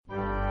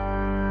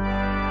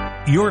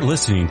You're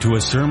listening to a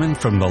sermon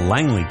from the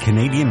Langley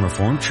Canadian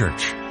Reformed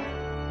Church.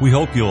 We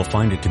hope you'll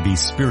find it to be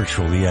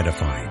spiritually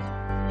edifying.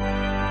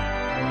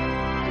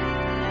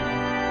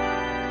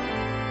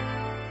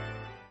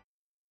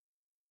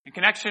 In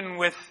connection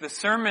with the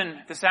sermon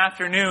this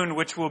afternoon,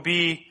 which will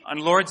be on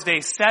Lord's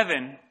Day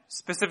 7,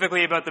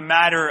 specifically about the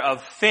matter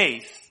of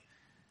faith,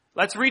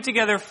 let's read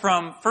together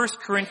from 1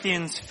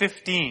 Corinthians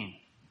 15,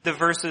 the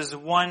verses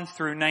 1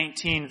 through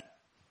 19.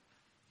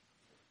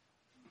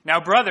 Now,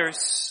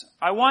 brothers,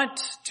 I want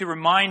to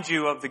remind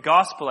you of the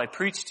gospel I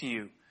preached to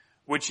you,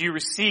 which you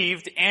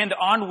received and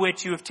on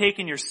which you have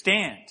taken your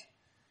stand.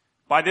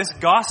 By this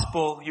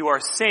gospel you are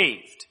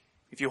saved,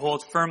 if you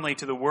hold firmly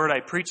to the word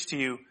I preached to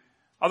you.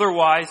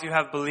 Otherwise you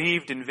have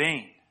believed in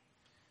vain.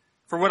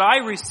 For what I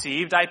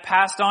received I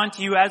passed on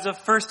to you as of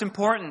first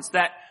importance,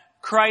 that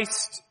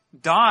Christ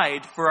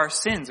died for our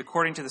sins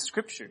according to the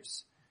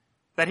Scriptures,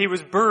 that he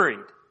was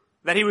buried,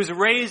 that he was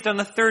raised on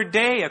the third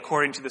day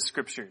according to the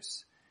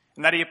Scriptures,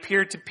 and that he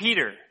appeared to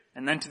Peter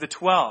and then to the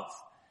 12.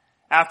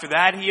 After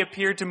that he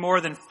appeared to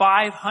more than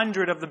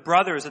 500 of the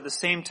brothers at the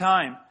same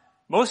time,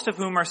 most of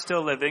whom are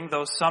still living,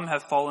 though some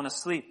have fallen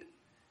asleep.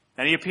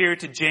 Then he appeared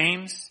to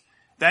James,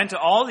 then to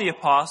all the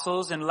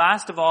apostles, and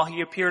last of all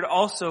he appeared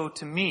also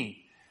to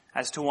me,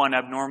 as to one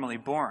abnormally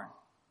born.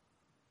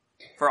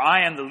 For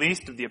I am the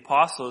least of the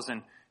apostles,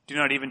 and do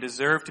not even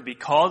deserve to be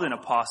called an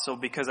apostle,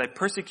 because I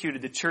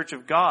persecuted the church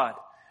of God.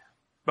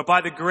 But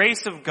by the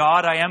grace of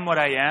God I am what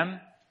I am,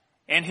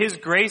 and his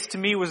grace to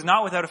me was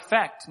not without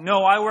effect.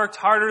 No, I worked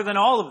harder than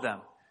all of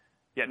them.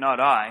 Yet not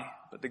I,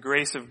 but the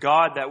grace of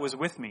God that was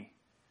with me.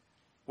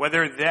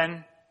 Whether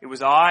then it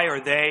was I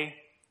or they,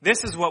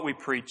 this is what we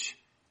preach,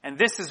 and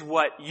this is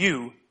what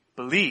you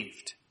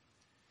believed.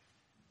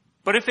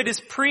 But if it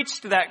is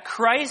preached that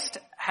Christ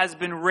has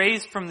been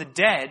raised from the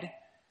dead,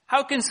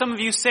 how can some of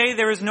you say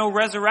there is no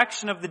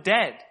resurrection of the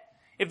dead?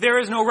 If there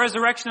is no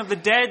resurrection of the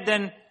dead,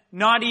 then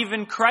not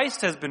even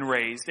Christ has been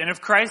raised. And if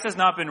Christ has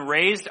not been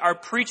raised, our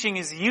preaching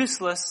is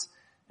useless,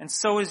 and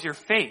so is your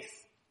faith.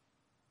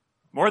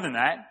 More than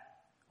that,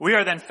 we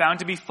are then found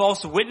to be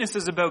false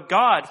witnesses about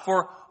God,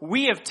 for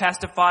we have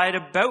testified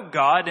about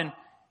God and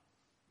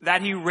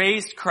that he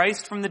raised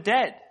Christ from the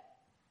dead.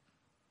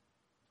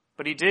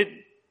 But he did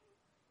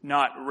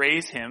not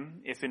raise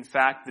him if in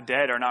fact the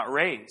dead are not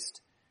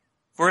raised.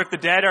 For if the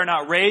dead are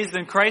not raised,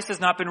 then Christ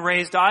has not been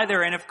raised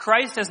either. And if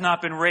Christ has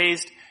not been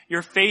raised,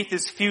 your faith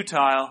is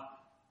futile.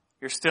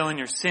 You're still in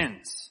your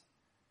sins.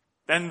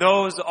 Then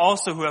those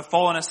also who have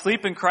fallen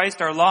asleep in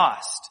Christ are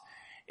lost.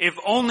 If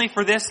only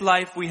for this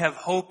life we have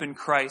hope in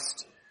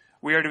Christ,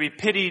 we are to be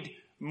pitied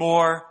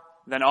more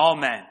than all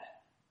men.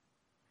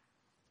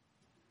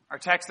 Our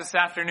text this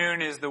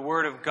afternoon is the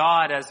Word of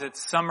God as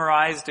it's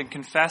summarized and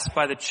confessed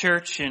by the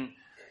Church in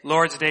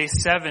Lord's Day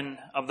 7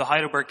 of the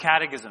Heidelberg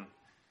Catechism.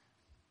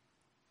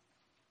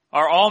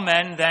 Are all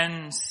men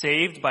then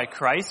saved by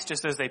Christ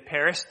just as they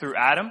perished through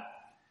Adam?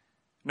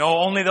 No,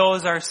 only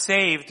those are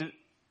saved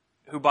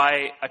who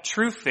by a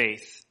true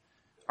faith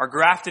are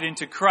grafted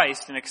into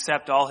Christ and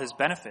accept all his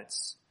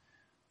benefits.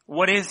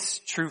 What is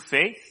true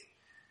faith?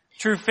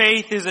 True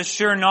faith is a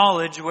sure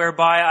knowledge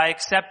whereby I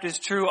accept as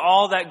true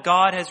all that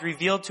God has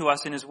revealed to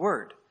us in his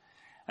word.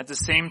 At the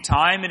same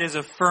time, it is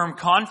a firm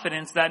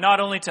confidence that not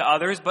only to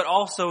others, but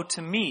also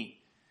to me,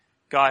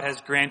 God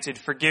has granted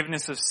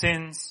forgiveness of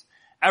sins,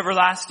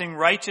 everlasting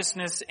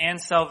righteousness and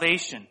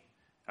salvation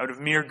out of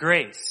mere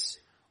grace,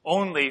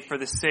 only for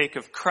the sake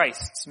of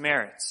Christ's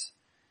merits.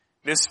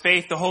 This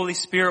faith the Holy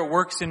Spirit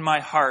works in my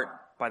heart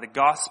by the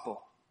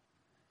gospel.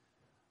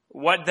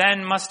 What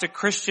then must a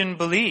Christian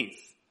believe?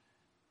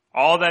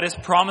 All that is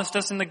promised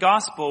us in the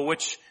gospel,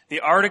 which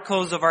the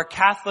articles of our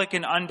Catholic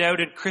and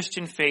undoubted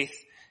Christian faith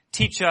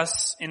teach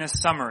us in a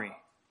summary.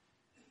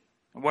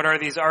 What are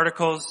these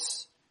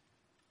articles?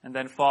 And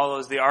then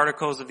follows the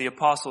articles of the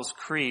Apostles'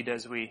 Creed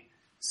as we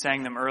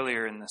sang them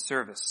earlier in the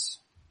service.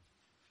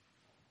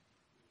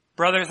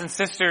 Brothers and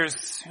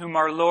sisters whom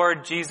our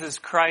Lord Jesus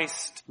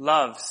Christ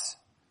loves,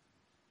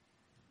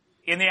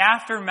 in the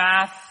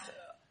aftermath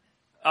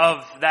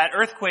of that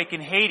earthquake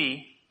in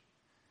Haiti,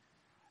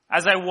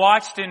 as I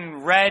watched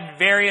and read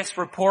various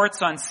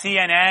reports on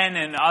CNN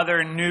and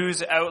other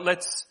news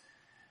outlets,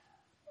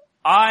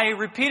 I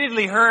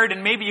repeatedly heard,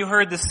 and maybe you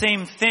heard the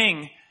same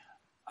thing,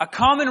 a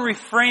common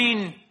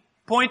refrain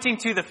pointing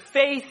to the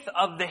faith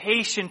of the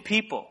Haitian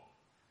people.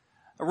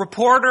 A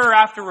reporter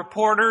after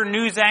reporter,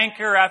 news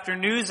anchor after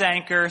news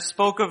anchor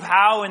spoke of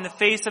how in the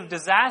face of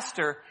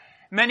disaster,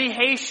 many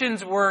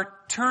Haitians were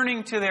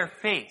turning to their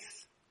faith.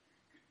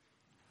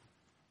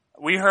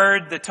 We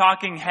heard the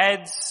talking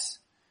heads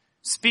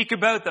speak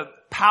about the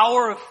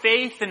power of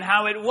faith and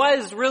how it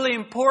was really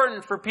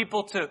important for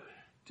people to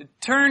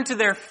turn to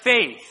their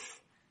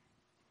faith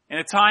in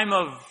a time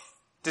of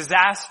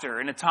disaster,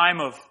 in a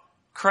time of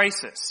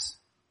crisis,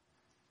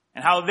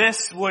 and how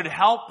this would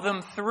help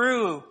them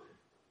through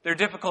their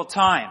difficult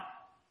time.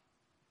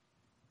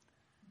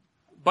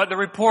 But the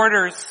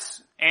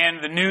reporters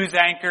and the news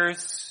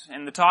anchors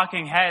and the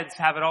talking heads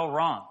have it all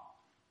wrong.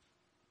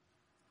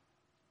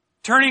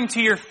 Turning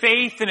to your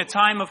faith in a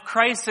time of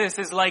crisis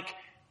is like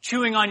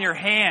chewing on your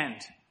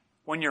hand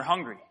when you're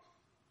hungry.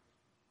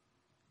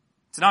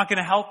 It's not going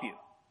to help you.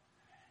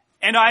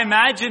 And I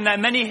imagine that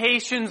many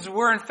Haitians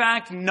were in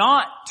fact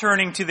not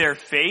turning to their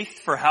faith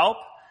for help,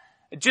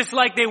 just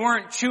like they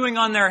weren't chewing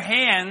on their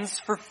hands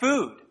for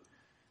food.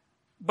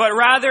 But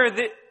rather,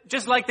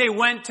 just like they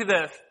went to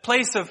the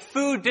place of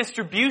food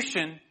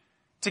distribution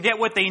to get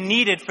what they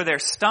needed for their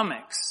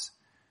stomachs,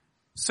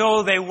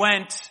 so they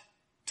went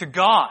to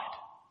God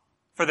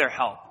for their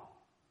help.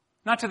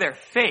 Not to their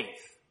faith,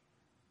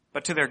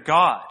 but to their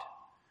God.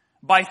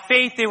 By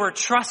faith, they were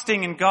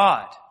trusting in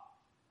God.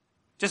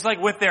 Just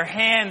like with their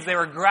hands, they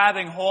were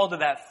grabbing hold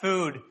of that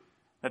food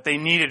that they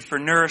needed for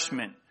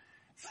nourishment.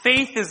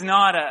 Faith is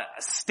not a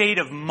state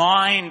of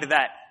mind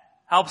that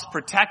helps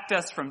protect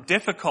us from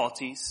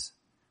difficulties.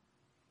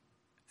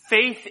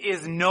 Faith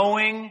is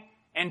knowing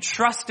and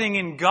trusting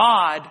in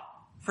God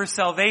for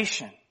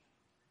salvation.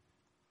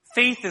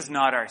 Faith is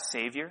not our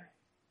Savior.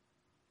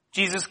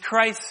 Jesus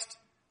Christ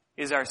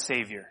is our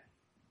Savior.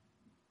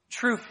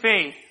 True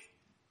faith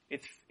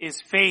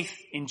is faith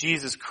in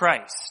Jesus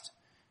Christ.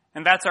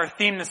 And that's our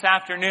theme this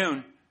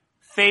afternoon.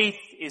 Faith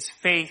is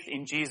faith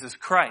in Jesus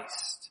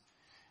Christ.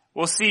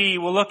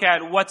 We'll look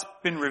at what's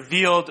been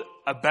revealed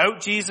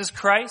about Jesus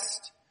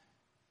Christ.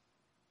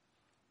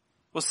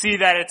 We'll see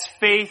that it's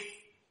faith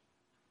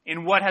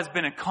in what has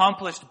been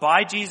accomplished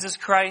by Jesus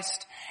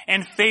Christ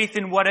and faith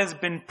in what has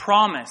been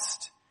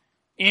promised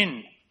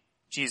in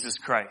Jesus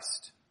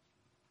Christ.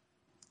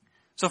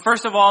 So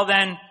first of all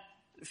then,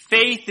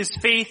 faith is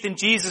faith in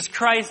Jesus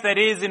Christ, that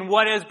is, in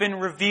what has been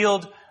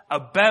revealed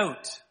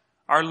about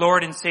our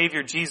Lord and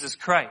Savior Jesus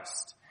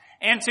Christ.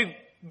 And to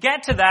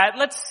get to that,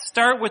 let's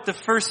start with the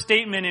first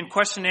statement in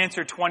question and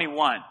answer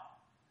 21.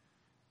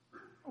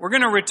 We're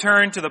going to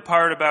return to the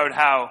part about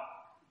how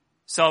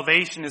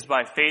salvation is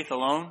by faith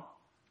alone.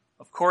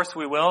 Of course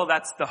we will.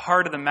 That's the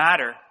heart of the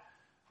matter.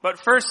 But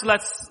first,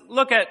 let's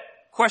look at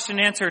question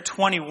and answer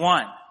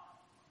 21.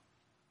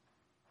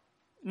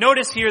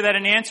 Notice here that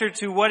in answer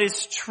to what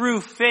is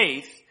true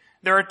faith,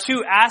 there are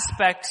two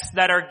aspects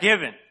that are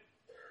given.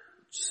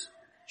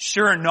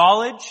 Sure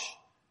knowledge,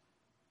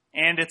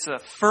 and it's a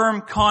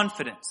firm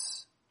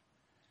confidence.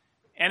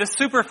 And a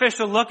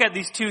superficial look at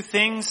these two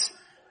things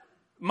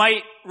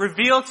might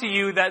reveal to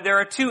you that there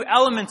are two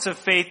elements of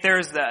faith.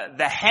 There's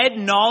the head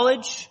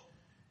knowledge,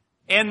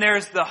 and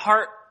there's the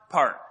heart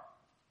part,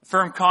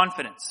 firm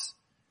confidence.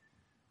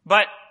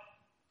 But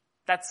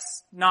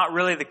that's not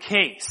really the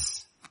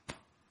case.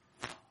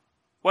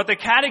 What the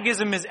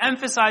Catechism is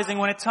emphasizing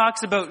when it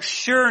talks about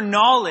sure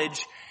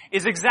knowledge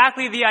is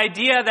exactly the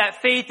idea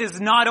that faith is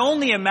not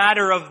only a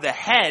matter of the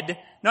head,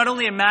 not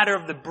only a matter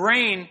of the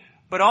brain,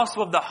 but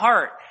also of the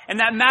heart. And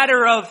that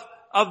matter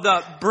of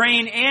the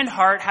brain and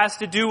heart has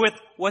to do with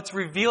what's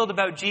revealed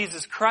about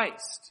Jesus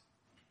Christ.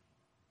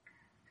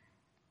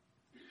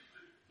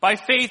 By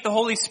faith, the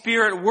Holy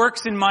Spirit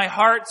works in my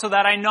heart so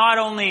that I not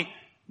only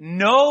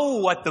know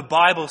what the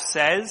Bible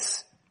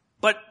says,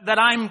 but that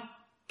I'm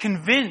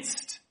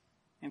convinced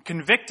and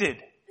convicted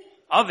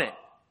of it.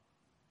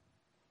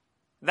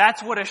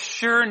 That's what a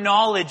sure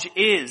knowledge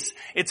is.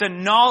 It's a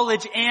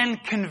knowledge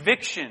and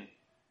conviction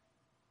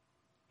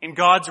in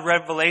God's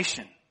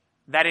revelation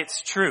that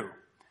it's true.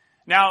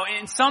 Now,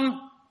 in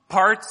some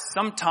parts,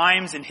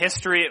 sometimes in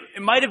history,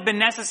 it might have been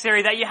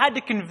necessary that you had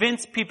to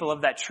convince people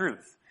of that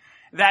truth.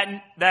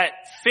 That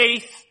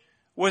faith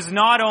was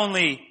not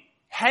only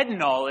head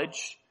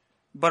knowledge,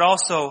 but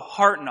also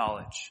heart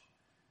knowledge.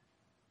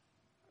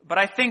 But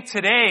I think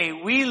today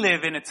we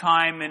live in a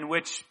time in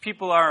which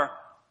people are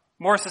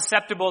more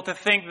susceptible to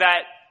think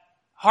that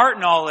heart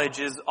knowledge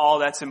is all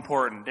that's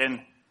important and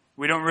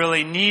we don't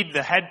really need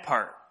the head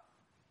part.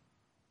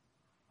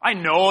 I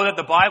know that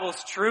the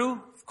Bible's true.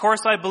 Of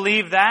course I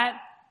believe that.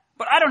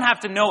 But I don't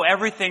have to know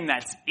everything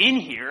that's in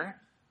here.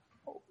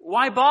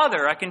 Why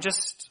bother? I can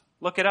just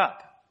look it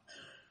up.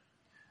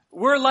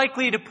 We're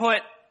likely to put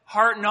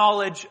heart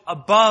knowledge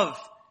above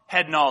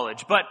head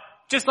knowledge. But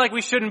just like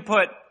we shouldn't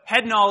put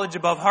head knowledge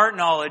above heart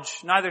knowledge,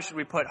 neither should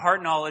we put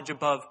heart knowledge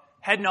above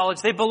head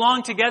knowledge. They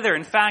belong together.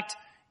 In fact,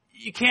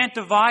 you can't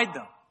divide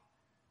them.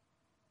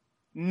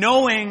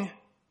 Knowing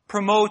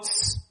in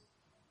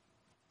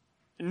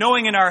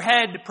our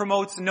head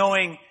promotes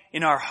knowing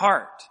in our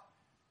heart.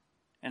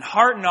 And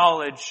heart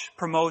knowledge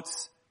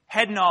promotes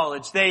head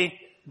knowledge. They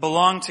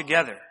belong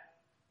together.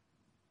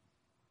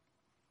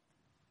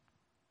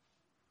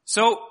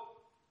 So,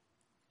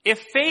 if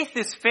faith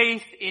is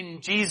faith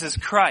in Jesus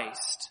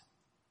Christ,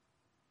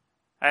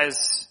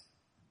 as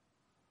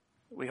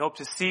we hope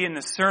to see in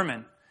the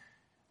sermon,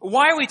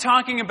 why are we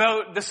talking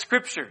about the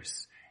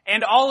Scriptures,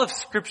 and all of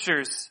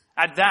Scriptures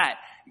at that?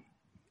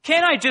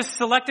 Can't I just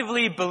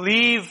selectively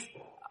believe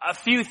a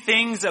few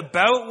things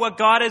about what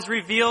God has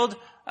revealed,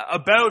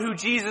 about who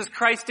Jesus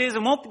Christ is,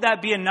 and won't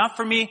that be enough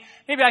for me?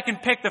 Maybe I can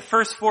pick the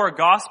first 4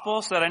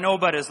 Gospels so that I know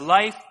about His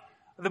life,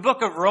 the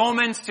book of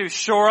Romans to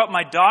shore up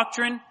my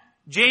doctrine,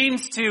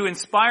 James to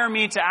inspire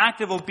me to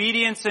active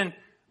obedience, and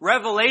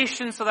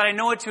Revelation so that I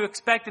know what to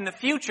expect in the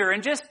future,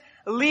 and just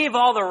leave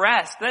all the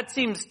rest. That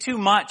seems too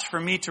much for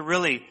me to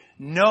really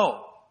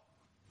know.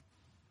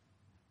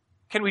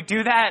 Can we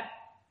do that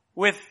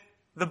with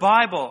the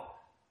Bible?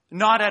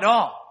 Not at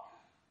all.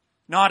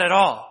 Not at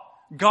all.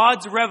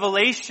 God's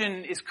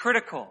revelation is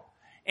critical,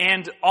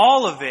 and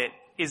all of it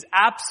is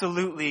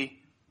absolutely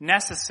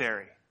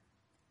necessary.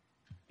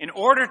 In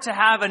order to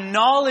have a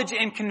knowledge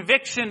and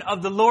conviction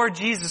of the Lord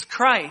Jesus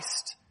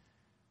Christ,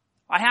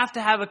 I have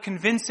to have a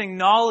convincing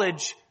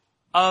knowledge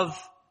of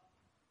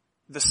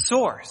the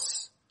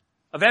source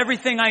of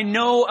everything I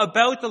know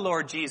about the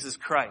Lord Jesus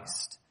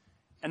Christ.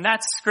 And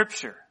that's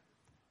Scripture.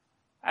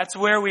 That's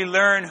where we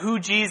learn who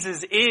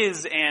Jesus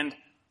is and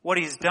what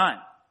He's done.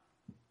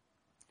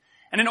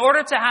 And in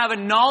order to have a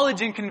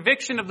knowledge and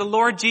conviction of the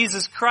Lord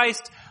Jesus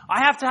Christ,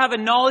 I have to have a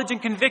knowledge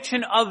and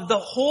conviction of the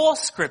whole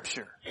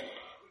Scripture.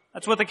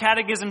 That's what the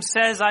Catechism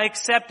says. I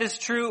accept as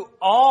true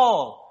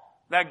all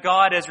that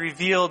God has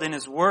revealed in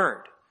His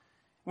Word.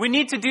 We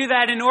need to do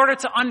that in order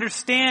to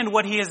understand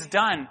what He has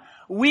done.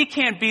 We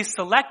can't be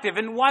selective,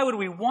 and why would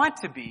we want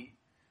to be?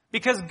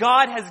 Because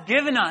God has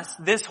given us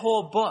this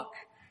whole book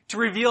to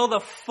reveal the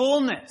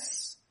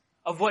fullness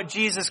of what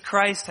Jesus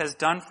Christ has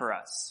done for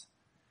us.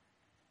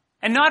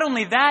 And not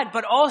only that,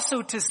 but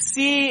also to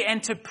see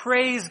and to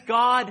praise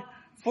God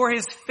for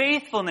His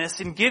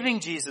faithfulness in giving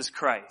Jesus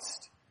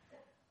Christ.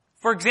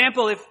 For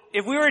example,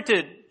 if we were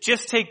to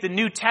just take the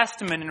New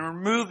Testament and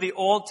remove the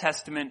Old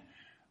Testament,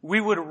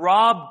 we would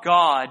rob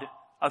God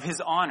of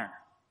His honor.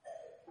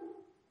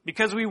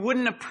 Because we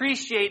wouldn't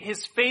appreciate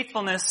His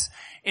faithfulness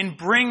in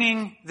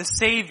bringing the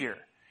Savior.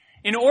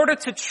 In order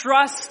to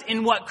trust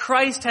in what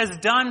Christ has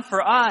done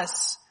for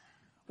us,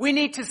 we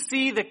need to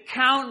see the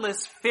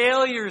countless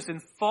failures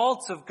and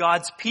faults of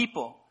God's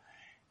people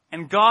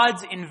and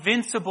God's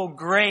invincible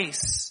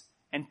grace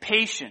and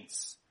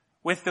patience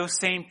with those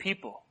same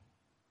people.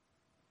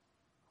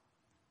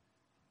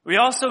 We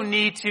also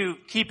need to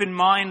keep in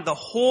mind the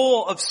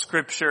whole of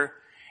Scripture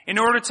in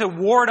order to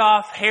ward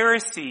off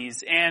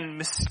heresies and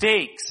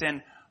mistakes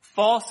and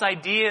false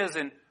ideas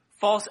and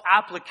false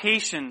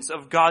applications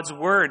of God's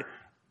Word.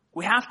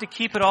 We have to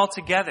keep it all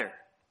together.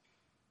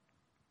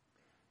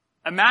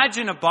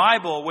 Imagine a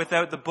Bible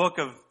without the book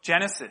of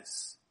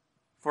Genesis,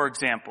 for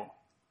example.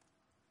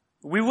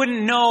 We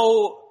wouldn't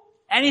know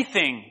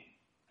anything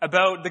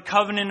about the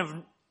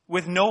covenant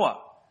with Noah.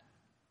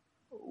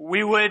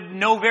 We would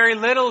know very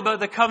little about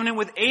the covenant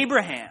with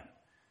Abraham.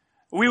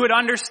 We would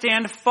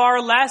understand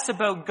far less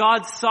about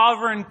God's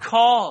sovereign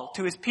call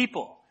to His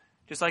people,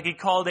 just like He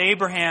called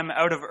Abraham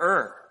out of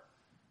Ur.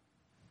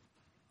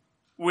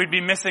 We'd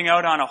be missing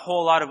out on a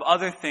whole lot of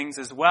other things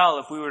as well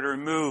if we were to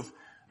remove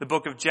the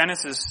book of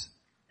Genesis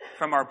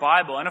from our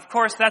Bible. And of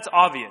course, that's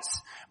obvious.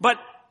 But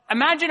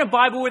imagine a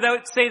Bible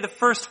without, say, the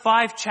first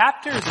 5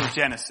 chapters of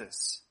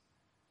Genesis.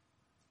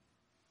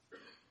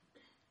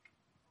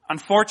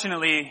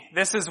 Unfortunately,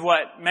 this is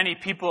what many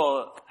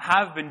people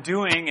have been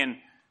doing and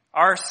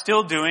are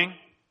still doing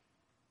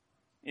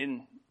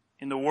in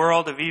the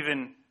world of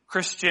even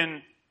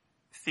Christian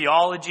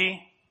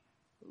theology,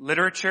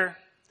 literature.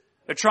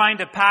 They're trying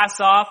to pass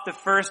off the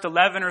first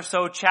 11 or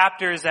so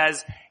chapters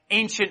as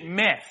ancient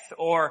myth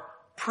or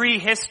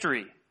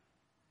prehistory.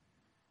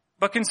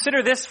 But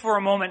consider this for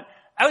a moment.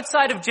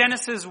 Outside of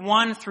Genesis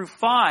 1 through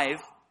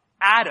 5,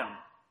 Adam,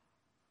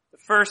 the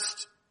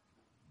first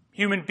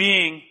human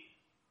being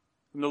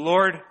whom the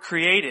Lord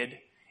created,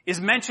 is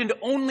mentioned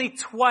only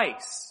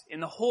twice in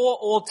the whole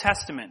Old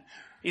Testament.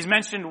 He's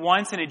mentioned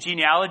once in a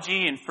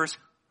genealogy in 1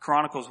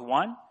 Chronicles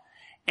 1,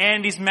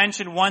 and he's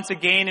mentioned once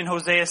again in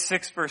Hosea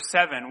 6 verse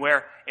 7,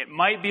 where it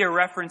might be a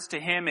reference to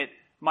him, it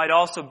might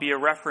also be a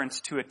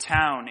reference to a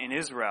town in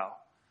Israel.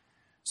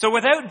 So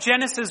without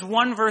Genesis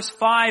 1 verse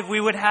 5, we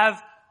would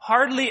have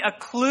hardly a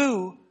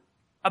clue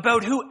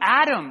about who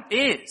Adam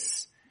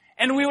is.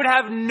 And we would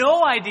have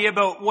no idea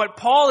about what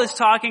Paul is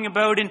talking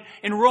about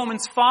in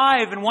Romans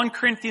 5 and 1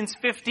 Corinthians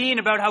 15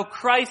 about how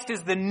Christ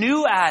is the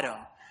new Adam,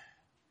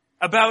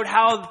 about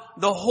how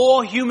the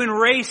whole human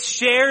race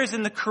shares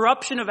in the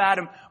corruption of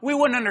Adam. We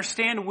wouldn't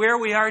understand where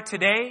we are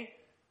today,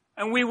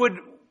 and we would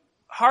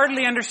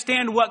hardly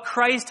understand what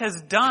Christ has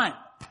done,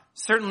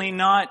 certainly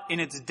not in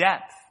its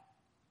depth.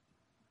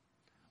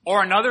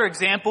 Or another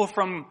example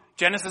from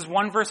Genesis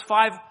 1 verse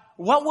 5,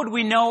 what would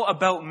we know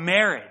about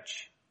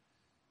marriage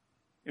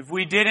if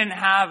we didn't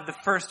have the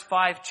first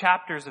 5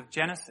 chapters of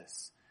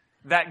Genesis?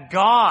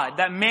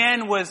 That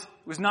man was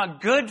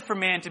not good for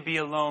man to be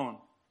alone.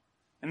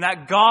 And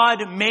that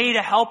God made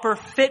a helper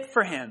fit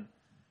for him.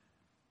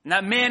 And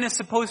that man is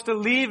supposed to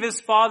leave his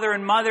father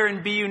and mother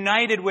and be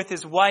united with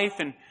his wife,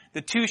 and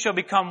the two shall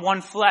become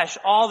one flesh.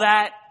 All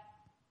that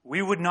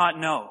we would not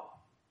know.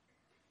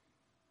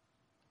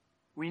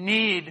 We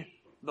need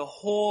the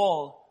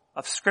whole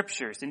of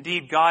Scriptures.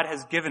 Indeed, God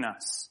has given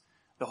us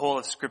the whole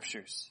of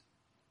Scriptures.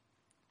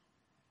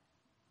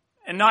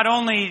 And not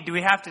only do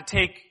we have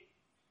to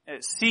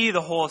see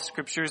the whole of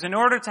Scriptures, in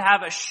order to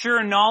have a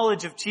sure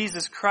knowledge of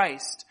Jesus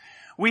Christ,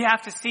 we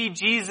have to see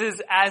Jesus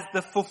as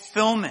the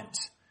fulfillment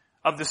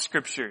of the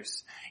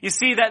Scriptures. You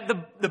see that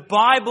the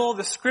Bible,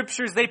 the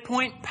Scriptures, they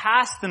point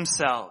past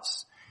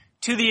themselves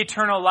to the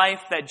eternal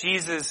life that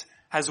Jesus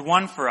has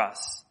won for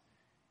us.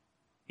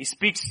 He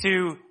speaks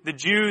to the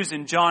Jews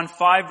in John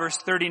 5 verse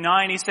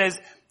 39. He says,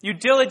 "You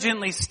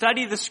diligently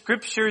study the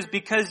Scriptures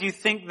because you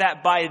think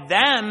that by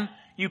them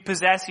you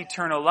possess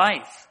eternal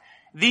life.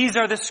 These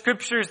are the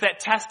Scriptures that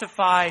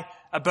testify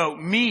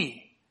about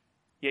me,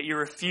 yet you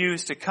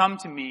refuse to come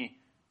to me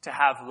to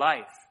have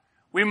life."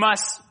 We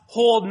must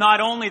hold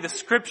not only the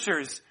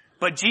Scriptures,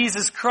 but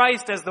Jesus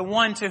Christ as the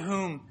one to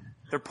whom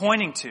they're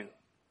pointing to.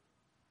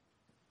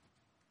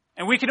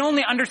 And we can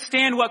only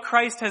understand what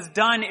Christ has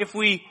done if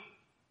we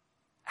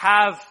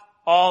have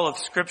all of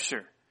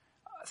Scripture.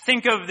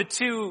 Think of the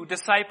two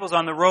disciples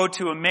on the road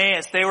to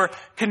Emmaus. They were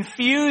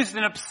confused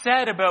and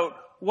upset about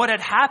what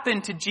had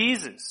happened to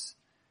Jesus.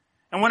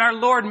 And when our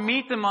Lord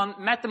met them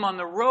on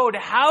the road,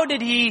 how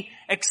did he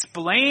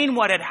explain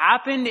what had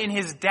happened in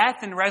his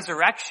death and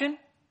resurrection?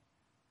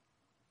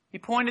 He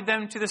pointed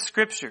them to the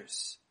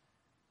Scriptures.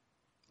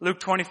 Luke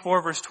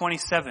 24 verse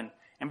 27.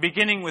 "And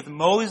beginning with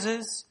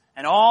Moses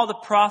and all the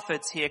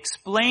prophets, he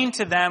explained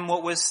to them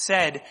what was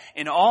said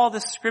in all the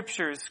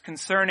Scriptures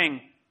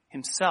concerning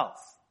himself."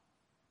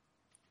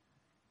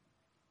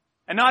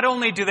 And not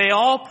only do they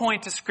all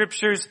point to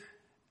Scriptures,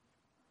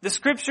 the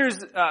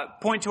Scriptures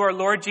point to our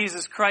Lord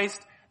Jesus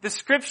Christ. The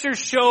Scriptures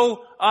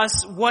show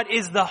us what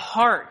is the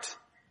heart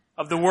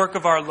of the work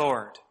of our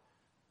Lord.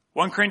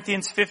 1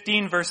 Corinthians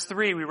 15 verse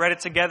 3, we read it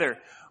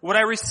together. "What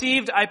I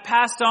received I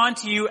passed on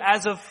to you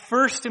as of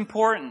first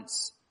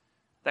importance,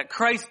 that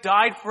Christ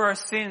died for our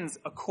sins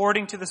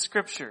according to the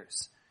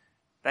Scriptures,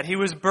 that he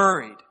was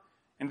buried,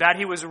 and that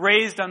he was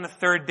raised on the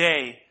third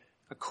day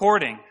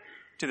according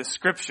to the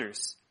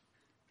Scriptures."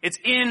 It's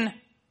in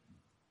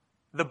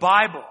the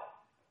Bible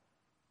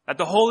that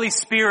the Holy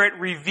Spirit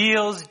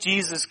reveals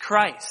Jesus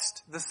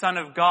Christ, the Son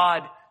of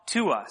God,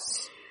 to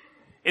us.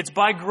 It's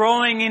by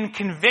growing in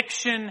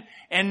conviction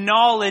and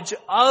knowledge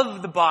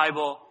of the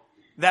Bible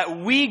that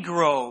we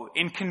grow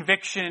in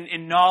conviction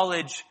and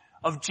knowledge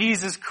of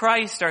Jesus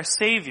Christ, our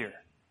Savior,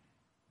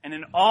 and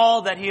in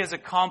all that he has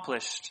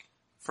accomplished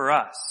for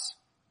us.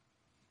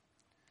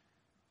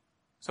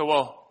 So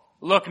we'll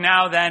look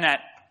now then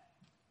at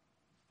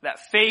that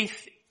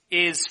faith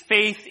is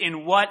faith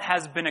in what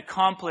has been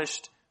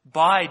accomplished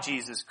by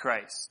Jesus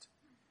Christ.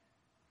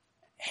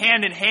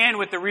 Hand in hand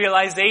with the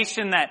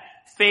realization that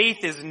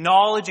faith is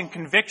knowledge and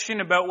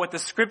conviction about what the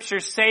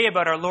Scriptures say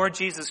about our Lord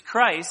Jesus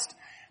Christ,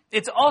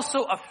 it's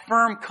also a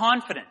firm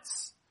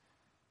confidence.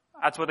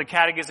 That's what the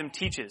Catechism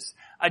teaches.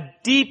 A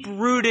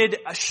deep-rooted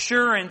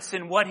assurance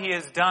in what he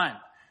has done.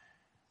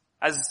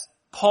 As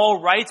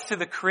Paul writes to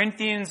the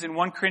Corinthians in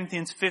 1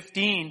 Corinthians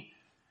 15,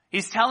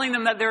 he's telling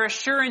them that their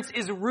assurance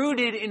is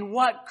rooted in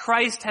what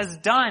Christ has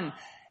done.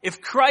 If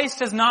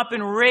Christ has not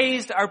been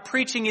raised, our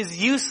preaching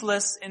is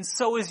useless, and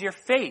so is your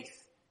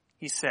faith,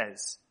 he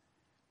says.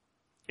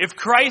 If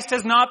Christ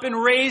has not been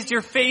raised,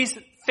 your faith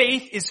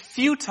is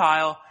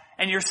futile,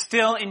 and you're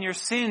still in your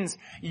sins.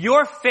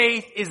 Your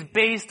faith is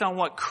based on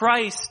what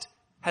Christ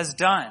has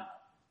done.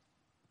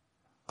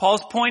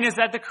 Paul's point is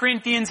that the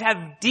Corinthians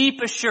have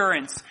deep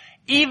assurance,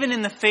 even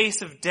in the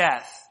face of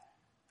death.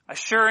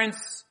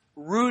 Assurance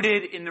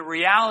rooted in the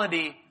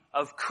reality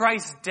of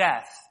Christ's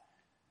death,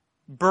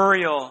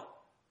 burial,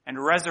 and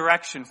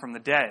resurrection from the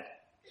dead.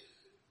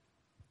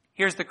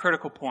 Here's the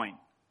critical point.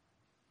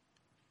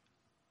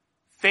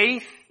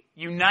 Faith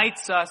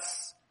unites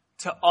us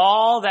to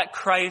all that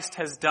Christ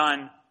has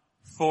done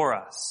for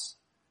us.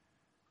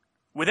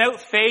 Without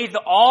faith,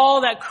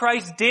 all that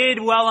Christ did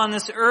while on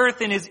this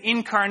earth in his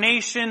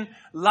incarnation,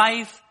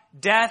 life,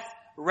 death,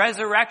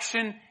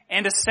 resurrection,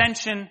 and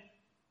ascension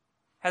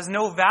has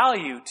no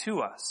value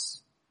to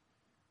us.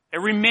 It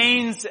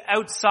remains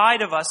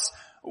outside of us.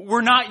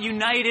 We're not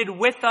united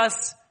with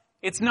us.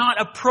 It's not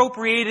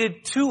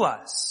appropriated to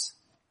us.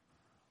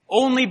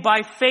 Only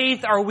by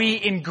faith are we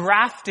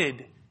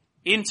engrafted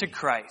into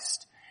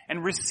Christ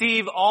and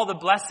receive all the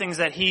blessings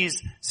that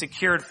he's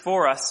secured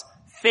for us.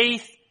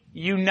 Faith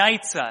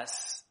unites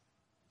us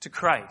to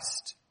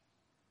Christ.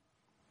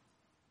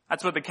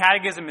 That's what the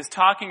Catechism is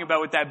talking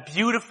about with that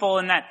beautiful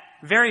and that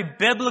very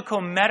biblical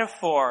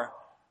metaphor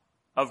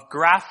of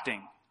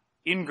grafting,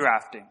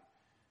 ingrafting.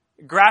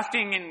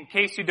 Grafting, in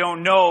case you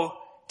don't know,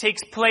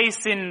 takes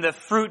place in the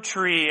fruit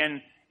tree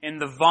and in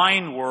the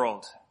vine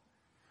world.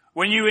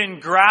 When you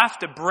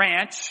engraft a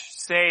branch,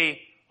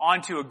 say,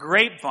 onto a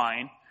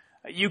grapevine,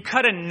 you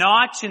cut a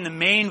notch in the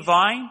main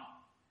vine,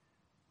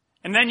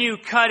 and then you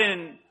cut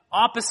an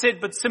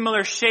opposite but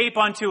similar shape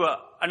onto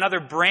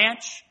another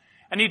branch,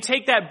 and you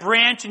take that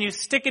branch and you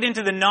stick it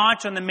into the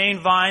notch on the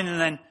main vine and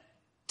then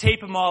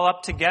tape them all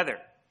up together.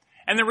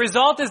 And the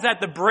result is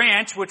that the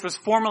branch, which was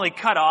formerly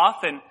cut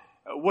off and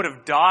would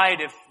have died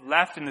if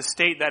left in the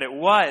state that it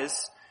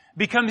was,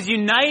 becomes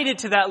united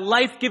to that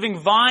life-giving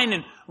vine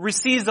and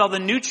receives all the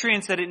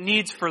nutrients that it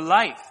needs for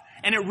life.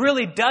 And it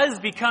really does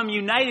become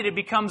united. It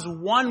becomes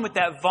one with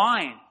that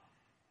vine.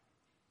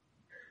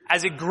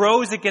 As it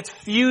grows, it gets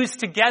fused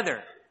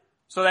together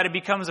so that it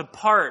becomes a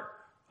part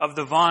of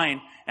the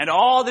vine, and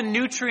all the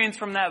nutrients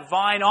from that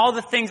vine, all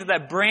the things that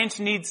that branch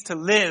needs to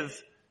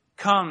live,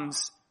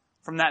 comes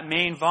from that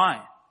main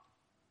vine.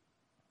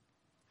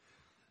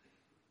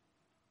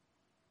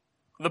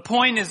 The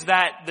point is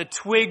that the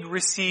twig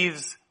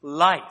receives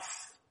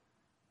life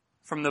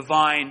from the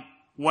vine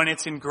when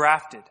it's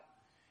engrafted.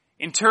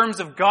 In terms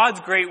of God's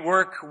great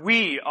work,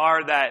 we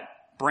are that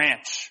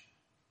branch,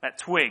 that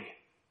twig.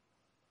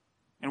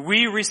 And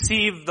we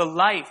receive the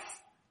life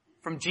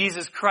from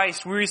Jesus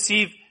Christ. We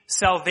receive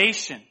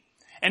salvation.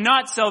 And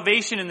not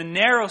salvation in the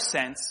narrow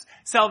sense,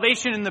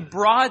 salvation in the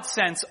broad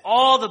sense.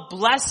 All the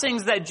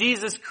blessings that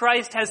Jesus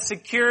Christ has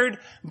secured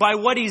by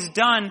what He's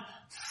done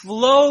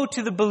flow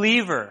to the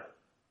believer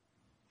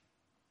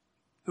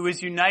who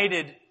is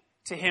united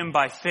to Him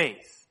by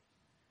faith.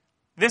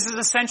 This is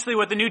essentially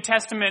what the New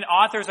Testament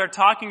authors are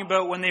talking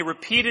about when they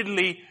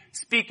repeatedly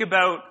speak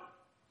about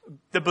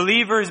the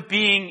believers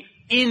being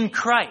in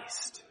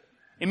Christ.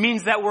 It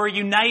means that we're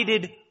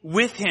united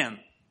with Him.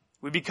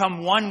 We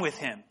become one with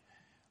Him.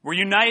 We're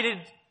united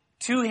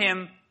to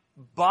Him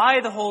by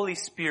the Holy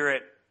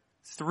Spirit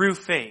through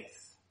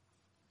faith.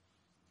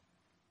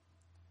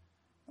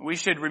 We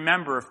should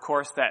remember, of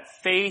course, that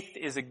faith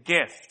is a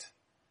gift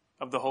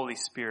of the Holy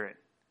Spirit.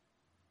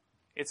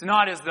 It's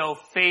not as though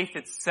faith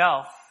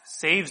itself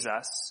saves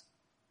us.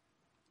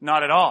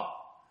 Not at all.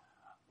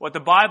 What the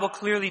Bible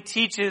clearly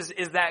teaches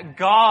is that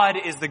God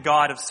is the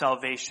God of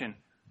salvation.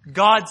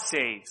 God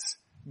saves.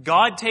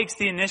 God takes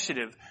the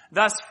initiative.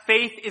 Thus,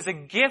 faith is a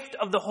gift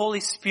of the Holy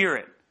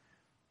Spirit.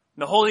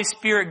 The Holy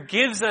Spirit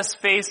gives us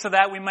faith so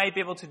that we might be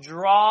able to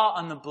draw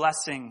on the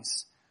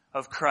blessings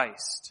of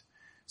Christ.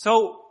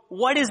 So,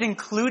 what is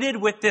included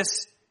with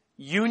this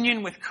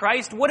union with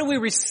Christ? What do we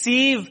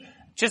receive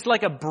just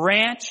like a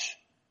branch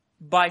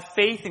by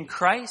faith in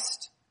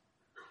Christ?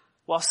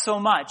 Well, so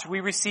much.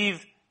 We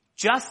receive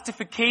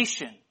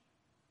justification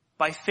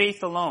by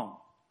faith alone.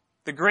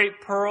 The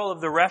great pearl of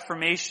the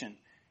Reformation.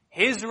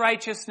 His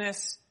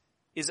righteousness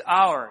is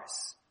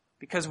ours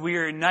because we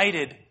are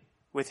united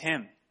with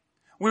Him.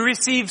 We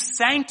receive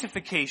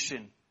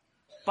sanctification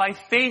by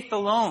faith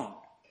alone.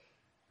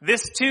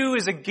 This too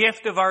is a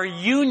gift of our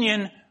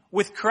union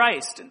with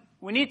Christ.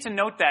 We need to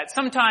note that.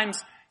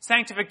 Sometimes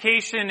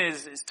sanctification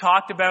is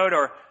talked about,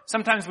 or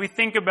sometimes we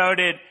think about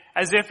it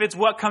as if it's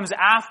what comes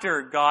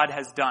after God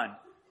has done.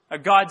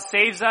 God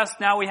saves us,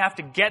 now we have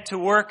to get to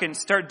work and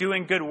start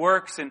doing good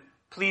works and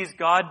please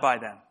God by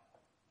them.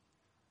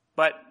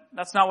 But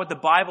that's not what the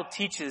Bible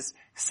teaches.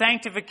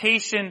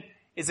 Sanctification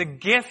is a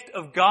gift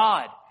of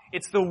God.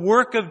 It's the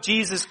work of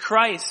Jesus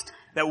Christ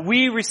that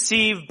we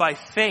receive by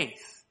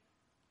faith.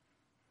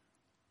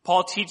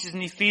 Paul teaches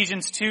in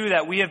Ephesians 2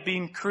 that we have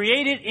been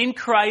created in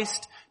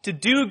Christ to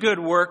do good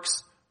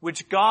works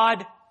which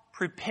God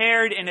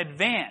prepared in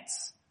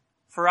advance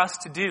for us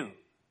to do.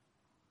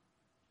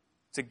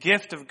 It's a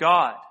gift of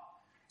God.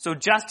 So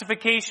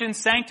justification,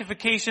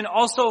 sanctification,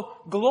 also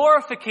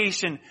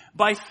glorification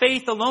by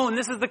faith alone.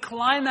 This is the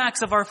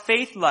climax of our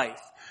faith life,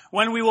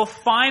 when we will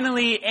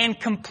finally and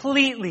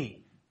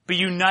completely be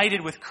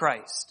united with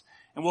Christ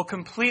and will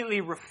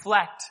completely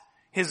reflect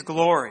His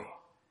glory.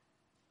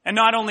 And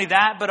not only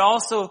that, but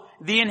also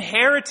the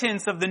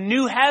inheritance of the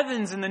new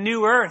heavens and the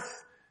new earth.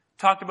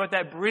 Talked about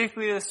that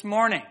briefly this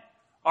morning.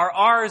 Are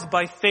ours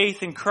by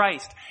faith in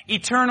Christ.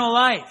 Eternal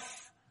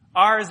life.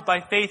 Ours by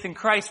faith in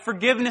Christ.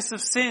 Forgiveness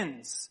of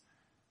sins.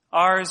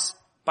 Ours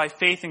by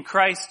faith in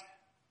Christ.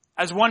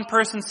 As one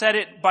person said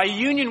it, by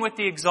union with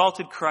the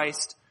exalted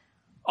Christ,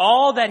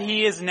 all that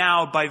He is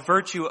now by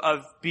virtue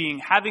of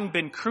having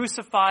been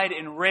crucified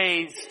and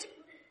raised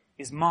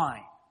is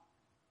mine.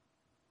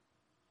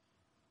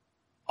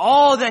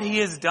 All that He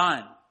has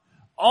done,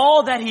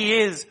 all that He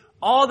is,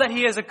 all that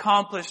He has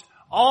accomplished,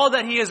 all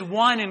that He has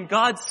won in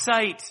God's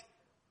sight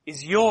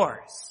is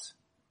yours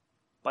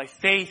by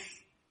faith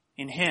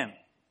in Him.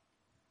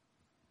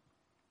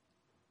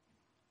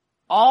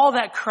 All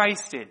that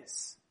Christ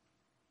is,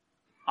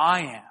 I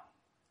am.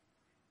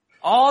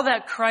 All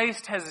that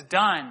Christ has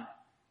done,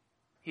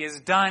 He has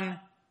done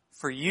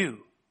for you.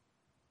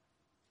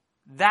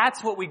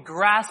 That's what we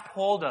grasp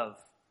hold of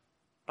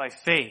by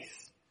faith.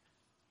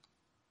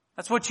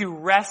 That's what you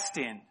rest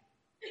in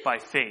by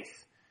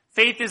faith.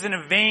 Faith isn't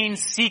a vain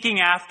seeking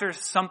after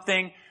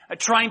something,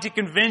 trying to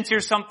convince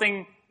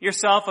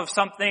yourself of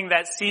something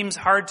that seems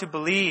hard to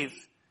believe.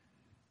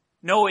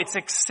 No, it's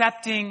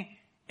accepting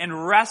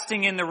and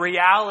resting in the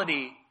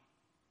reality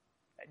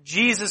that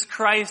Jesus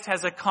Christ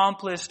has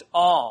accomplished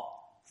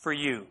all for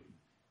you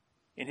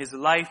in His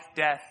life,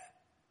 death,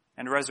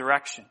 and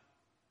resurrection.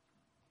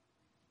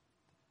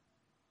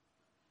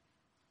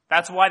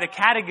 That's why the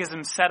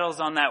Catechism settles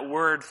on that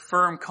word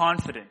firm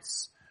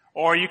confidence.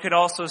 Or you could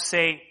also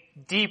say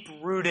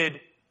deep-rooted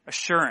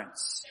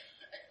assurance.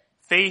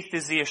 Faith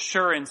is the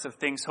assurance of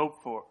things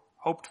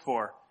hoped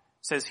for,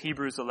 says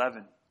Hebrews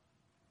 11.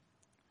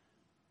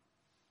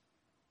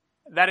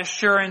 That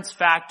assurance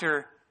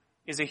factor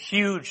is a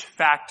huge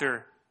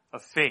factor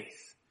of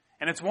faith.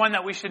 And it's one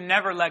that we should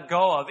never let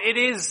go of. It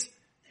is,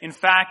 in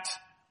fact,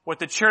 what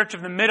the Church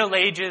of the Middle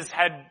Ages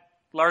had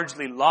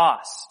largely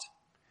lost.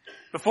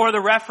 Before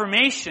the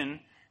Reformation,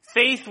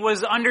 faith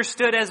was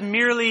understood as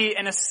merely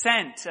an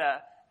assent,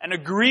 an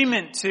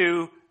agreement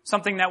to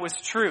something that was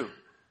true.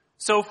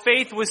 So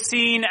faith was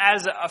seen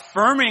as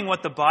affirming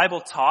what the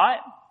Bible taught,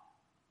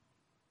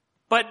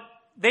 but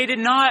they did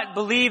not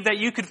believe that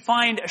you could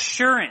find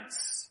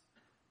assurance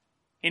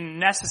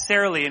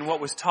necessarily in what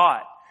was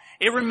taught.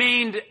 It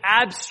remained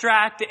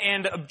abstract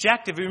and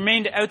objective. It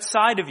remained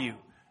outside of you.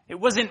 It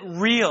wasn't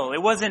real.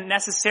 It wasn't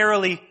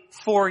necessarily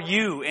for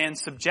you and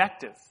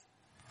subjective.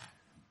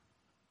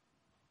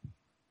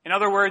 In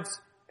other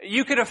words,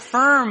 you could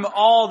affirm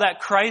all that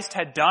Christ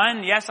had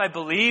done. Yes, I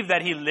believe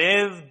that he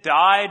lived,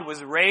 died,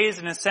 was raised,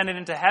 and ascended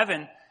into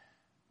heaven.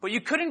 But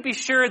you couldn't be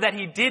sure that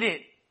he did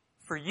it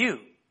for you.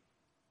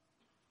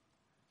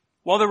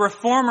 Well, the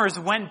reformers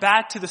went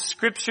back to the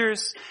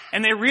scriptures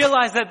and they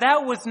realized that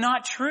that was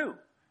not true.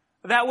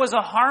 That was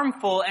a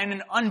harmful and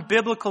an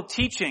unbiblical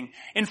teaching.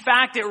 In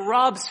fact, it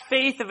robs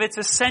faith of its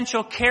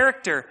essential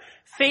character.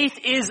 Faith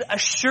is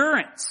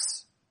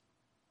assurance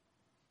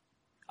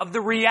of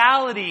the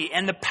reality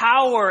and the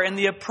power and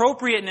the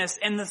appropriateness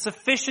and the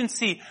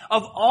sufficiency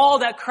of all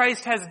that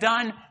Christ has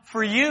done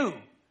for you.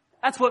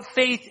 That's what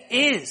faith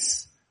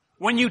is.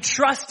 When you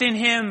trust in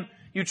him,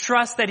 you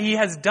trust that he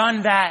has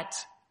done that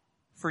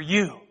for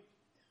you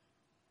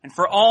and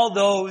for all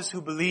those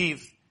who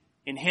believe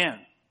in him.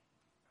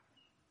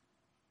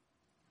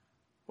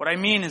 What I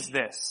mean is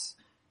this.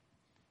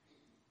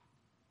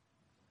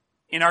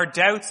 In our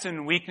doubts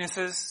and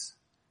weaknesses,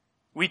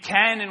 we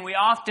can and we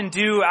often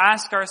do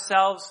ask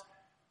ourselves,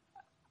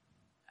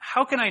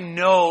 how can I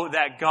know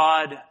that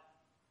God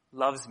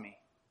loves me?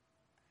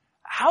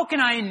 How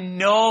can I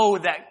know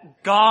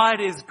that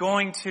God is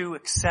going to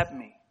accept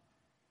me?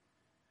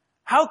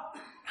 How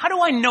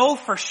do I know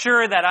for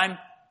sure that I'm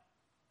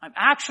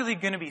actually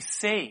going to be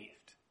saved?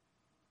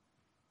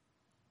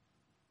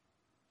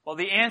 Well,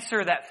 the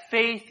answer that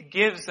faith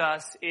gives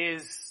us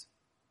is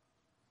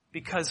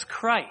because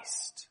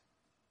Christ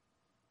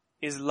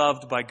is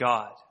loved by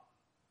God.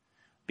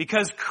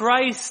 Because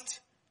Christ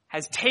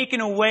has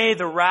taken away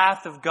the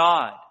wrath of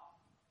God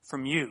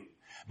from you.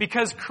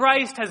 Because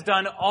Christ has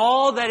done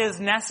all that is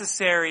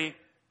necessary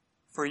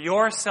for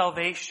your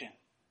salvation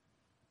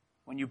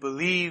when you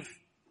believe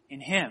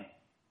in him.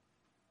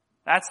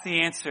 That's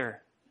the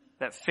answer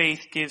that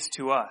faith gives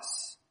to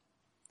us.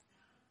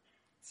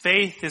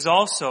 Faith is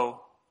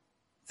also,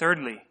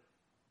 thirdly,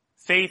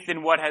 faith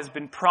in what has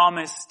been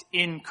promised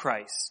in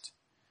Christ.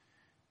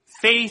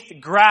 Faith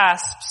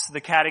grasps,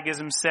 the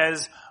Catechism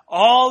says,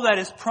 all that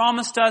is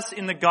promised us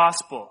in the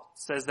gospel.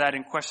 It says that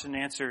in question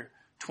and answer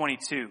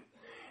 22.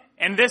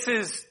 And this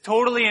is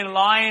totally in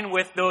line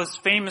with those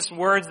famous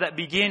words that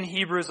begin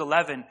Hebrews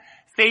 11.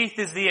 Faith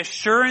is the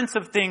assurance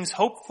of things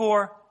hoped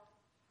for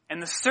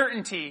and the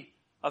certainty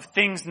of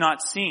things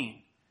not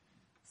seen.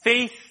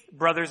 Faith,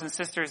 brothers and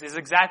sisters, is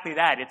exactly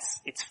that.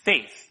 It's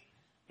faith.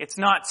 It's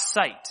not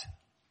sight.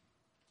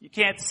 You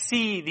can't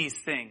see these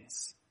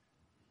things.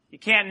 You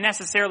can't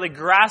necessarily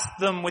grasp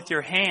them with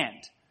your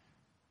hand.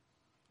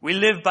 We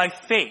live by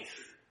faith,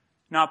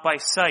 not by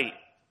sight,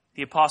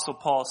 the Apostle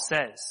Paul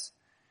says.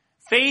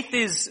 Faith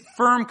is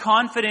firm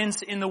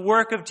confidence in the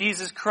work of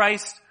Jesus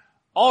Christ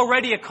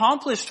already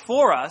accomplished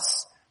for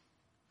us,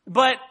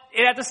 but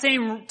it at the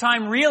same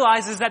time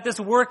realizes that this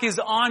work is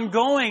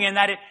ongoing and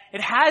that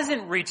it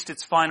hasn't reached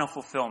its final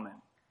fulfillment.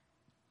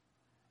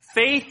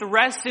 Faith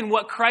rests in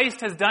what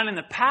Christ has done in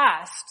the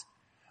past,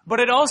 but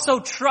it also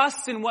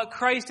trusts in what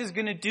Christ is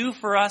going to do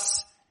for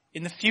us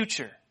in the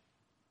future.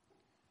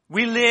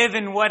 We live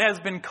in what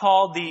has been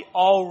called the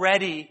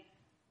already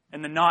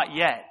and the not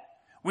yet.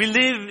 We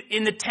live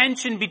in the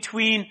tension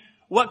between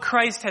what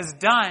Christ has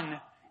done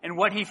and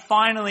what he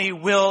finally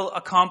will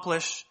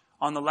accomplish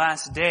on the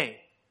last day.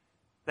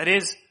 That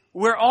is,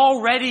 we're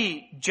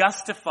already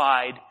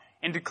justified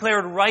and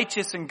declared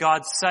righteous in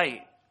God's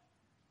sight,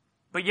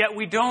 but yet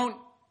we don't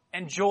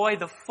enjoy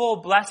the full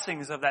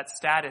blessings of that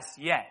status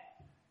yet.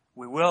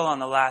 We will on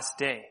the last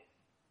day.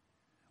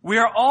 We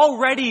are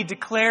already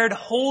declared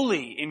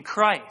holy in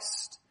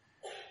Christ,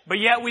 but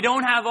yet we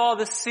don't have all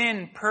the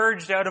sin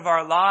purged out of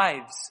our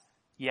lives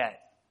yet.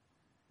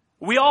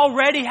 We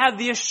already have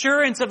the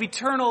assurance of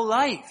eternal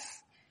life,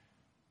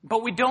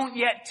 but we don't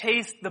yet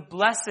taste the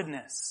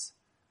blessedness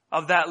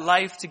of that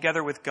life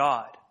together with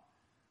God.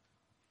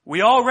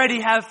 We already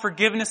have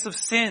forgiveness of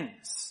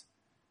sins,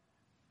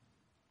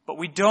 but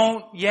we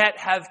don't yet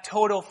have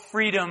total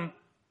freedom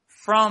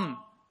from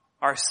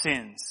our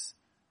sins.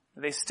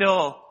 They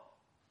still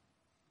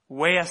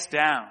weigh us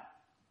down.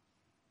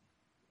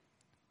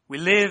 We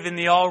live in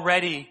the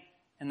already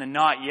and the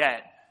not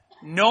yet,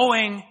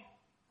 knowing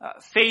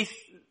faith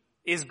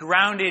is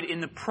grounded in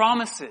the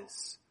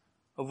promises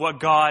of what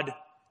God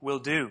will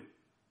do.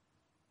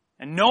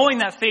 And knowing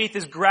that faith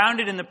is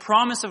grounded in the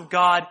promise of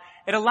God,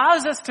 it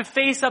allows us to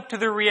face up to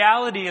the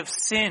reality of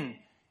sin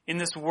in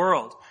this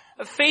world.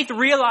 Faith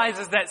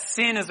realizes that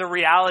sin is a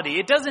reality.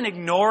 It doesn't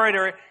ignore it,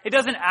 or it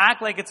doesn't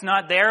act like it's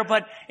not there,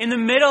 but in the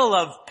middle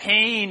of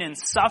pain and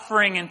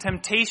suffering and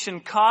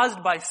temptation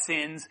caused by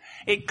sins,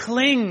 it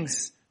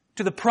clings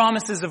to the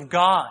promises of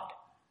God.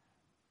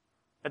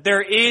 That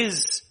there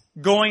is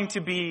going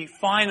to be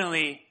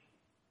finally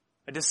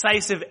a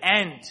decisive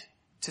end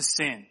to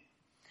sin.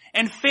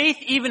 And faith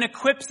even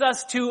equips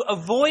us to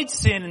avoid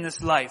sin in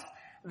this life.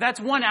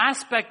 That's one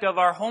aspect of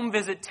our home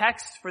visit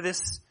text for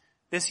this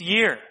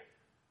year.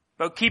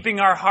 About keeping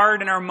our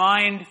heart and our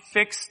mind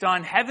fixed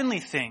on heavenly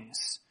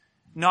things,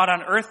 not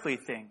on earthly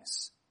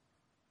things.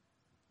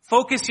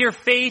 Focus your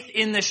faith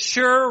in the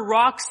sure,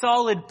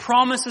 rock-solid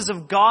promises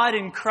of God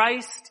in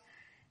Christ,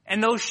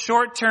 and those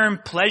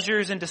short-term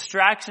pleasures and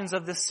distractions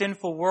of this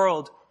sinful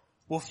world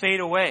will fade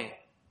away.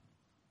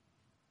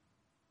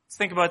 Let's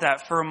think about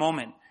that for a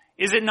moment.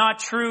 Is it not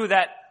true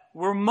that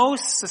we're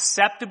most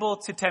susceptible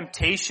to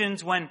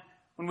temptations when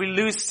we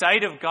lose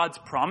sight of God's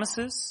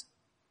promises?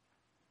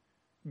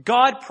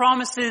 God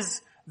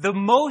promises the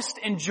most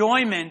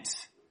enjoyment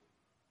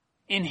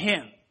in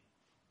Him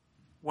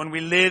when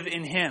we live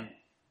in Him.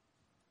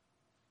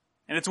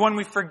 And it's when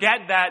we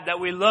forget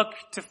that we look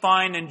to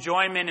find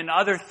enjoyment in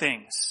other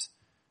things.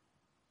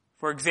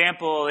 For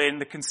example, in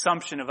the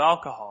consumption of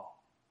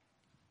alcohol.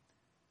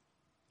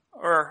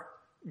 Or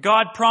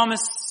God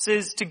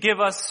promises to give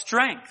us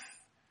strength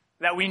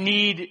that we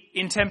need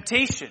in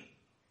temptation.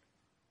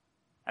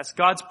 That's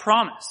God's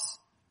promise.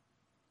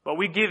 But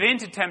we give in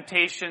to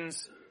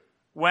temptations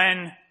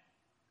when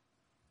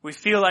we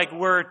feel like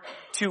we're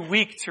too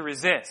weak to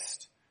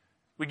resist.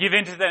 We give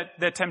in to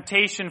the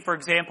temptation, for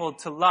example,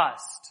 to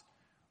lust,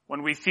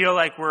 when we feel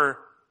like we're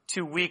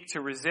too weak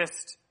to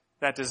resist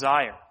that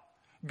desire.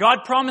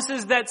 God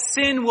promises that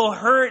sin will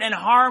hurt and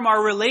harm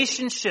our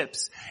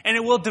relationships, and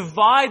it will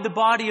divide the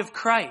body of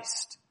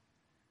Christ.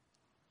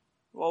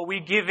 Well, we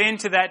give in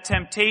to that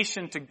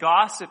temptation to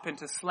gossip and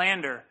to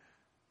slander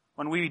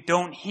when we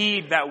don't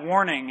heed that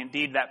warning,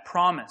 indeed that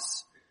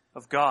promise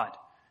of God.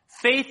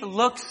 Faith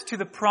looks to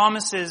the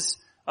promises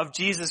of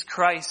Jesus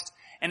Christ,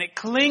 and it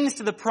clings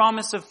to the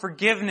promise of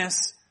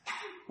forgiveness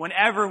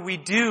whenever we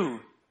do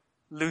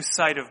lose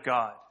sight of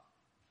God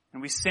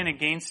and we sin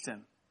against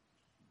Him.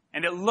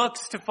 And it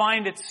looks to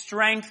find its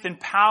strength and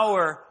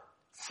power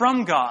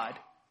from God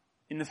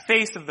in the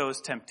face of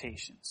those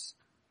temptations.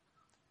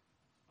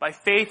 By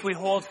faith we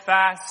hold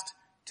fast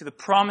to the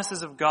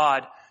promises of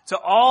God, to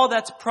all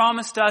that's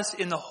promised us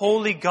in the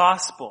Holy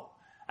Gospel.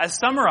 As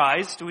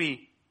summarized,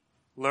 we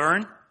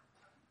learn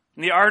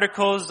in the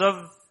articles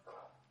of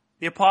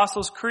the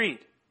Apostles' Creed.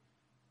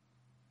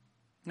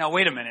 Now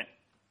wait a minute.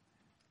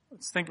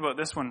 Let's think about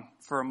this one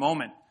for a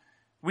moment.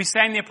 We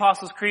sang the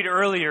Apostles' Creed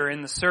earlier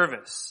in the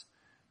service.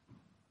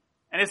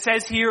 And it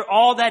says here,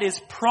 all that is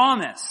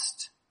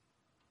promised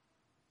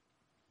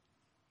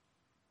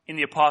in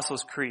the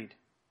Apostles' Creed.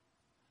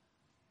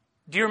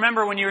 Do you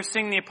remember when you were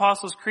singing the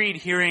Apostles' Creed,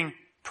 hearing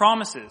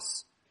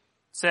promises?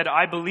 It said,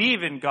 I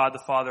believe in God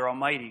the Father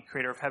Almighty,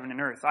 creator of heaven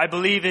and earth. I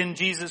believe in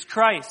Jesus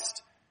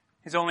Christ,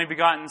 His only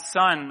begotten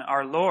Son,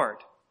 our Lord.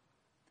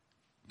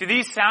 Do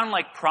these sound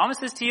like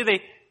promises to you?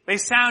 They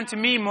sound to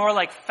me more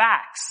like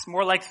facts,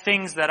 more like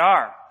things that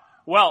are.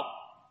 Well,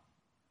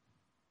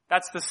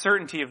 that's the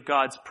certainty of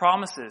God's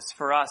promises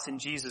for us in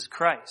Jesus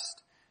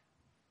Christ.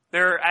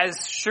 They're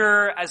as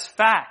sure as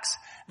facts.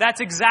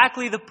 That's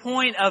exactly the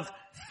point of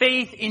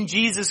faith in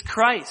Jesus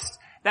Christ.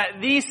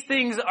 That these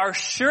things are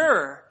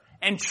sure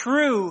and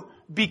true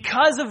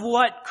because of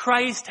what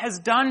Christ has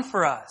done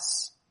for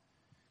us.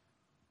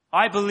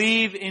 I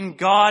believe in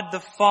God the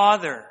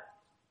Father.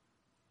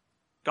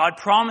 God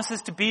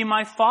promises to be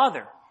my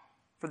Father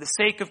for the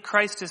sake of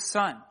Christ His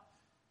Son.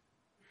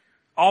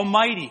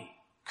 Almighty,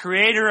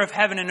 creator of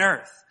heaven and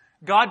earth.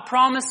 God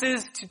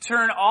promises to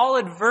turn all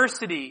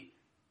adversity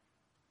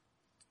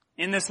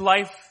in this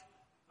life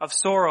of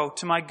sorrow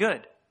to my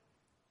good.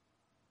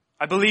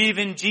 I believe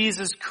in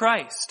Jesus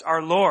Christ,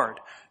 our Lord.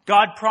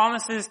 God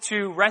promises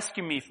to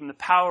rescue me from the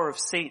power of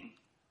Satan,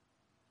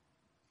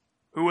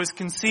 who was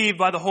conceived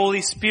by the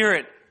Holy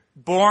Spirit,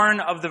 born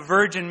of the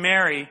Virgin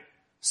Mary,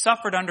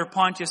 suffered under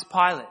Pontius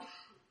Pilate.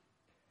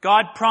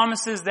 God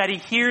promises that He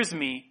hears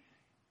me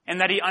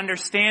and that He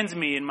understands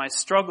me in my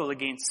struggle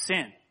against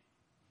sin,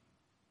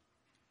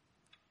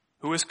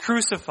 who was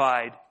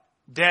crucified,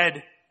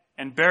 dead,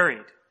 and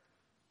buried.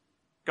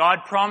 God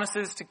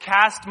promises to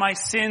cast my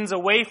sins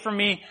away from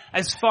me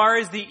as far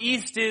as the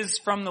east is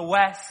from the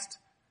west,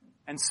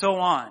 and so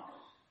on.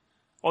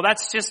 Well,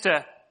 that's just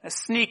a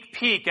sneak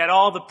peek at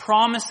all the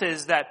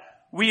promises that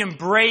we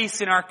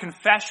embrace in our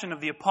confession of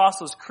the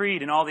Apostles'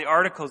 Creed and all the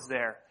articles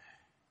there.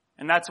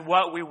 And that's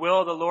what we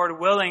will, the Lord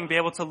willing, be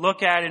able to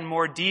look at in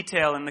more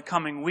detail in the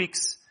coming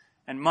weeks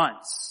and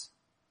months.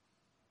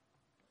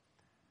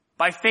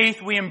 By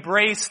faith, we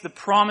embrace the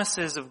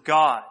promises of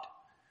God,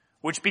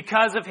 which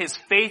because of His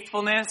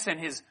faithfulness and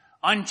His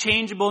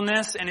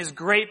unchangeableness and His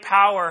great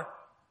power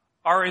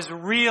are as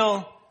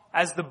real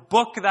as the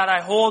book that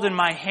I hold in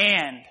my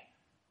hand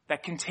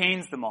that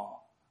contains them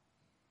all.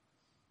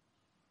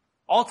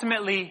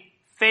 Ultimately,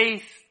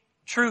 faith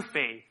true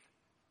faith,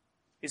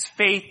 is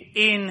faith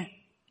in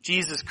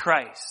Jesus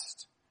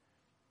Christ.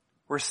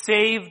 We're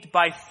saved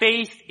by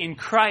faith in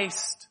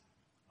Christ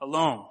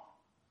alone.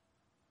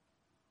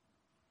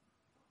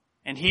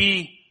 And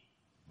He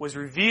was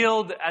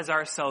revealed as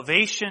our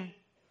salvation.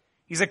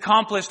 He's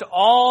accomplished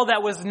all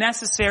that was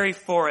necessary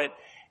for it,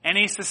 and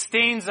He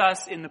sustains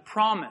us in the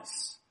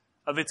promise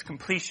of its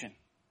completion.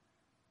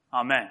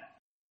 Amen.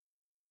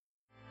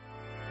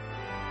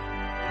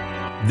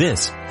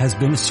 This has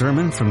been a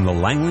sermon from the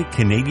Langley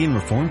Canadian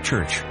Reformed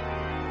Church.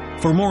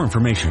 For more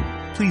information,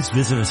 please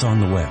visit us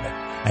on the web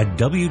at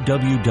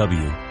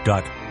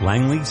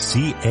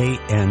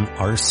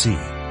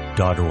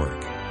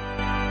www.langleycanrc.org.